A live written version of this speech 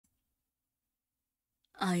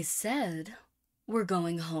I said we're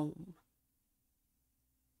going home.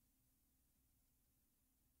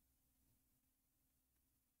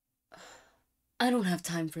 I don't have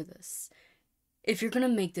time for this. If you're gonna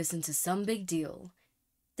make this into some big deal,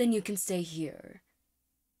 then you can stay here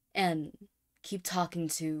and keep talking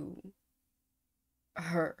to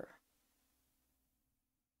her.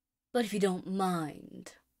 But if you don't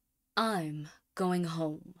mind, I'm going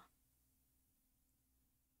home.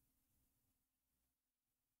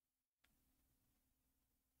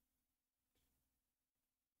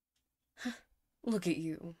 Look at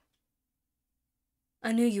you.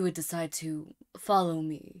 I knew you would decide to follow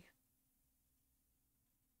me.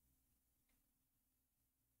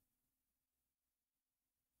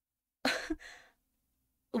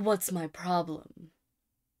 What's my problem?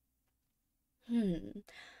 Hmm,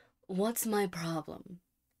 what's my problem?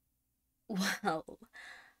 Well,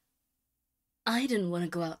 I didn't want to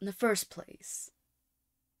go out in the first place.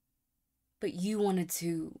 But you wanted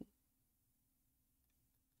to,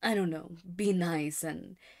 I don't know, be nice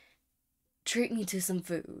and treat me to some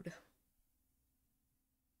food.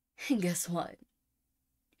 And guess what?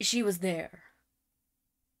 She was there.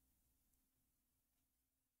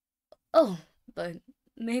 Oh, but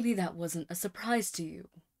maybe that wasn't a surprise to you.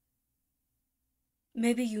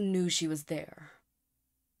 Maybe you knew she was there.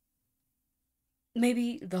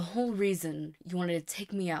 Maybe the whole reason you wanted to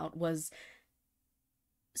take me out was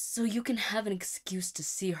so you can have an excuse to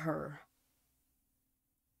see her.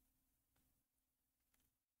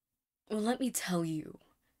 Well, let me tell you,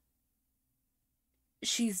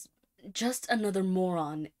 she's just another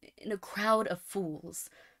moron in a crowd of fools.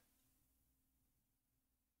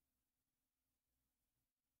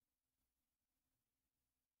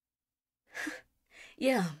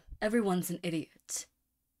 Yeah, everyone's an idiot.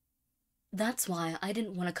 That's why I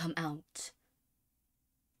didn't want to come out.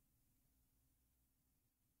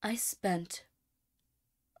 I spent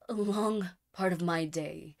a long part of my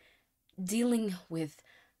day dealing with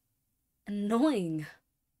annoying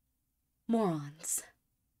morons.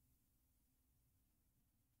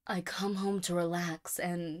 I come home to relax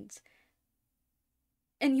and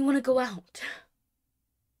you want to go out.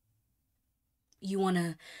 You want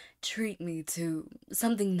to treat me to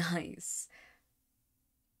something nice.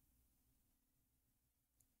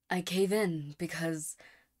 I cave in because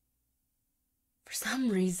for some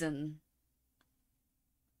reason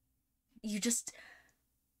you just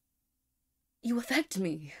you affect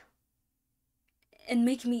me and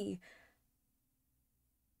make me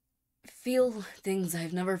feel things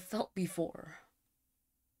I've never felt before.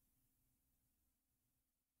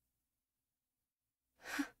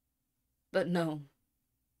 But no,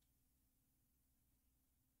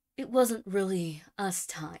 it wasn't really us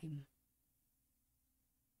time.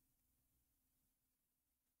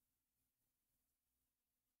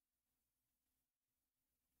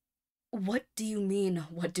 What do you mean?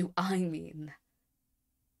 What do I mean?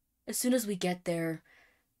 As soon as we get there,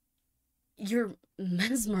 you're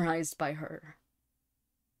mesmerized by her.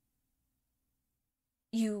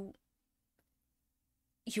 You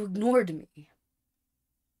you ignored me.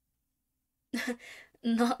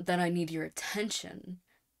 Not that I need your attention.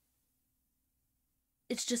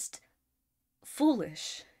 It's just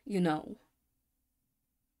foolish, you know.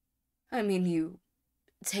 I mean, you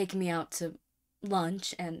take me out to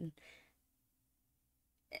lunch and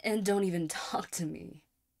don't even talk to me.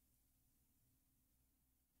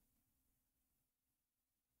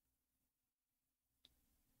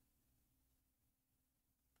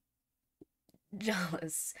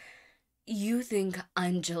 Jealous. You think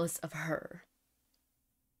I'm jealous of her.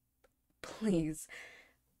 Please,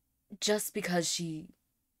 just because she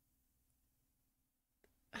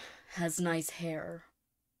has nice hair.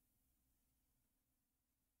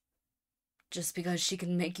 Just because she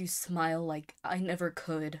can make you smile like I never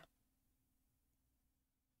could.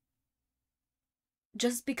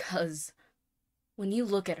 Just because when you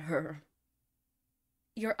look at her,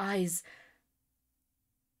 your eyes,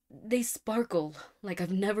 they sparkle like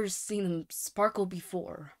I've never seen them sparkle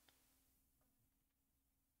before.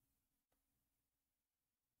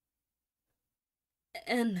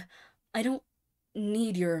 And I don't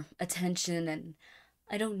need your attention and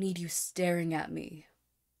I don't need you staring at me.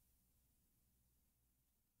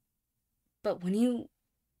 But when you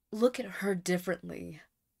look at her differently,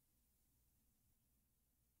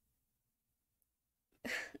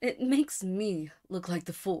 it makes me look like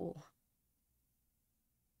the fool.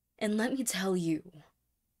 And let me tell you,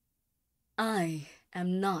 I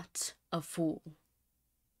am not a fool.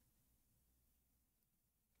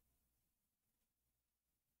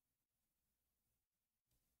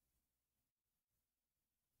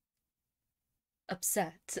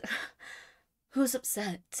 upset. Who's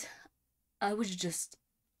upset? I was just,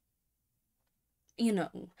 you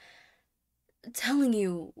know, telling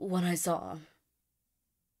you what I saw,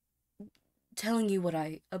 telling you what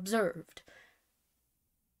I observed.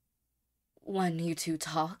 When you two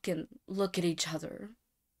talk and look at each other,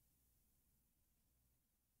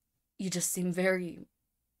 you just seem very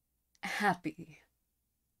happy.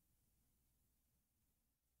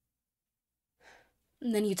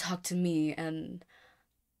 And then you talk to me, and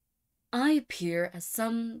I appear as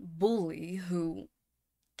some bully who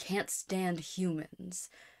can't stand humans,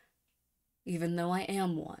 even though I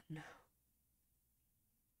am one.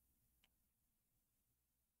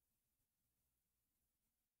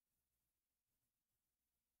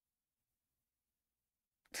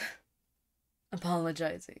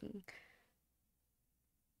 Apologizing.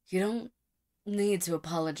 You don't need to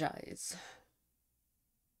apologize.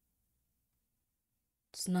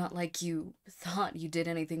 It's not like you thought you did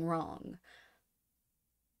anything wrong.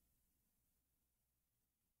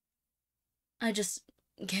 I just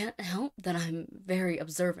can't help that I'm very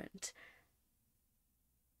observant.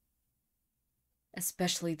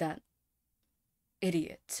 Especially that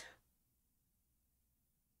idiot.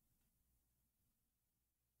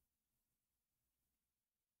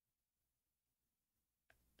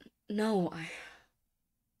 No,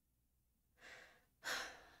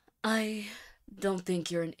 I don't think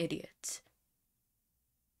you're an idiot.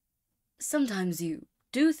 Sometimes you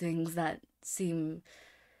do things that seem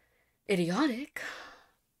idiotic,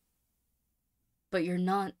 but you're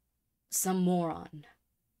not some moron.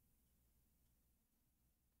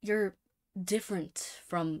 You're different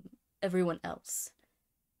from everyone else.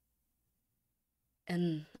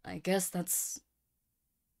 And I guess that's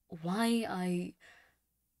why I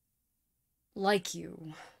like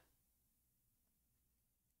you.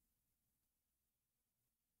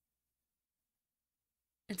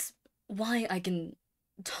 It's why I can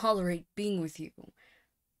tolerate being with you.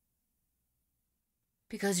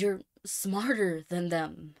 Because you're smarter than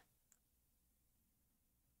them.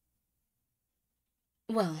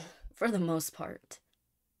 Well, for the most part.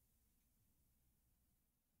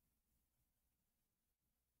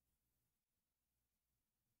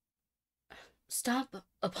 Stop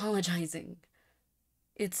apologizing.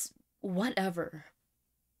 It's whatever.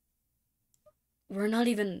 We're not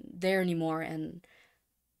even there anymore, and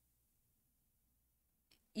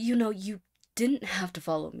you didn't have to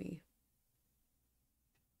follow me.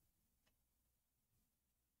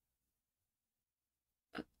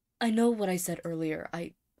 I know what I said earlier.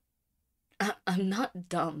 I'm not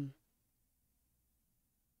dumb.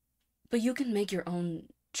 But you can make your own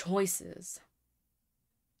choices.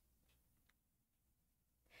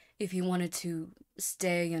 If you wanted to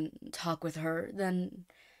stay and talk with her, then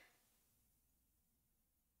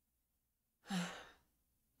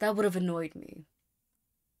that would have annoyed me.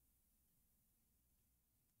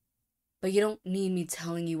 But you don't need me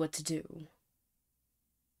telling you what to do.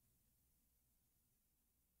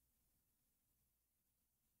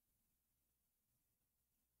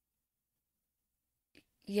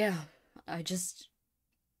 Yeah, I just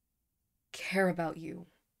care about you.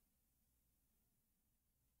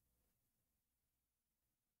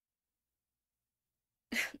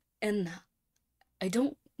 And I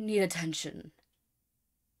don't need attention.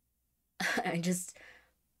 I just.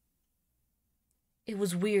 It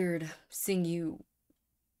was weird seeing you,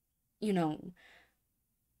 you know,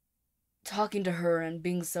 talking to her and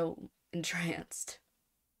being so entranced.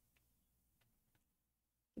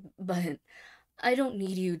 But I don't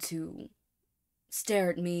need you to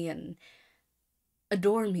stare at me and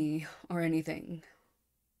adore me or anything.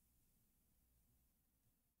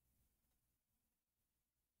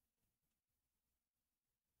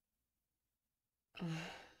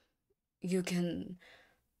 You can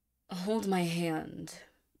hold my hand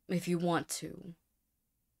if you want to.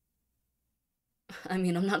 I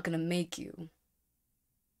mean, I'm not gonna make you.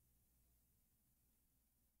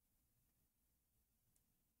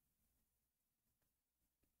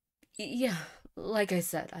 Yeah, like I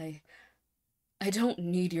said, I don't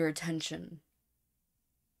need your attention.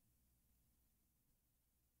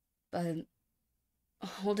 But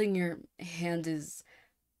holding your hand is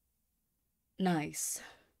nice.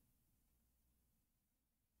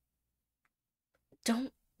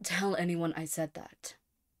 Don't tell anyone I said that.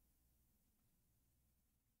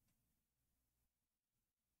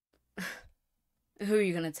 Who are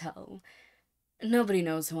you gonna tell? Nobody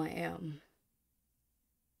knows who I am.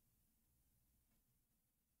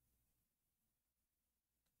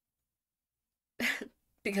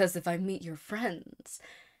 Because if I meet your friends,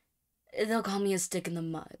 they'll call me a stick in the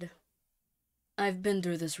mud. I've been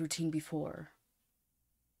through this routine before.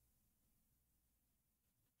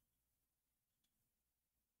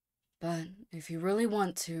 But if you really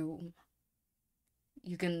want to,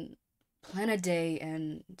 you can plan a day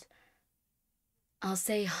and I'll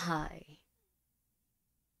say hi.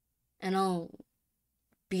 And I'll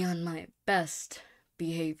be on my best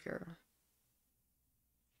behavior.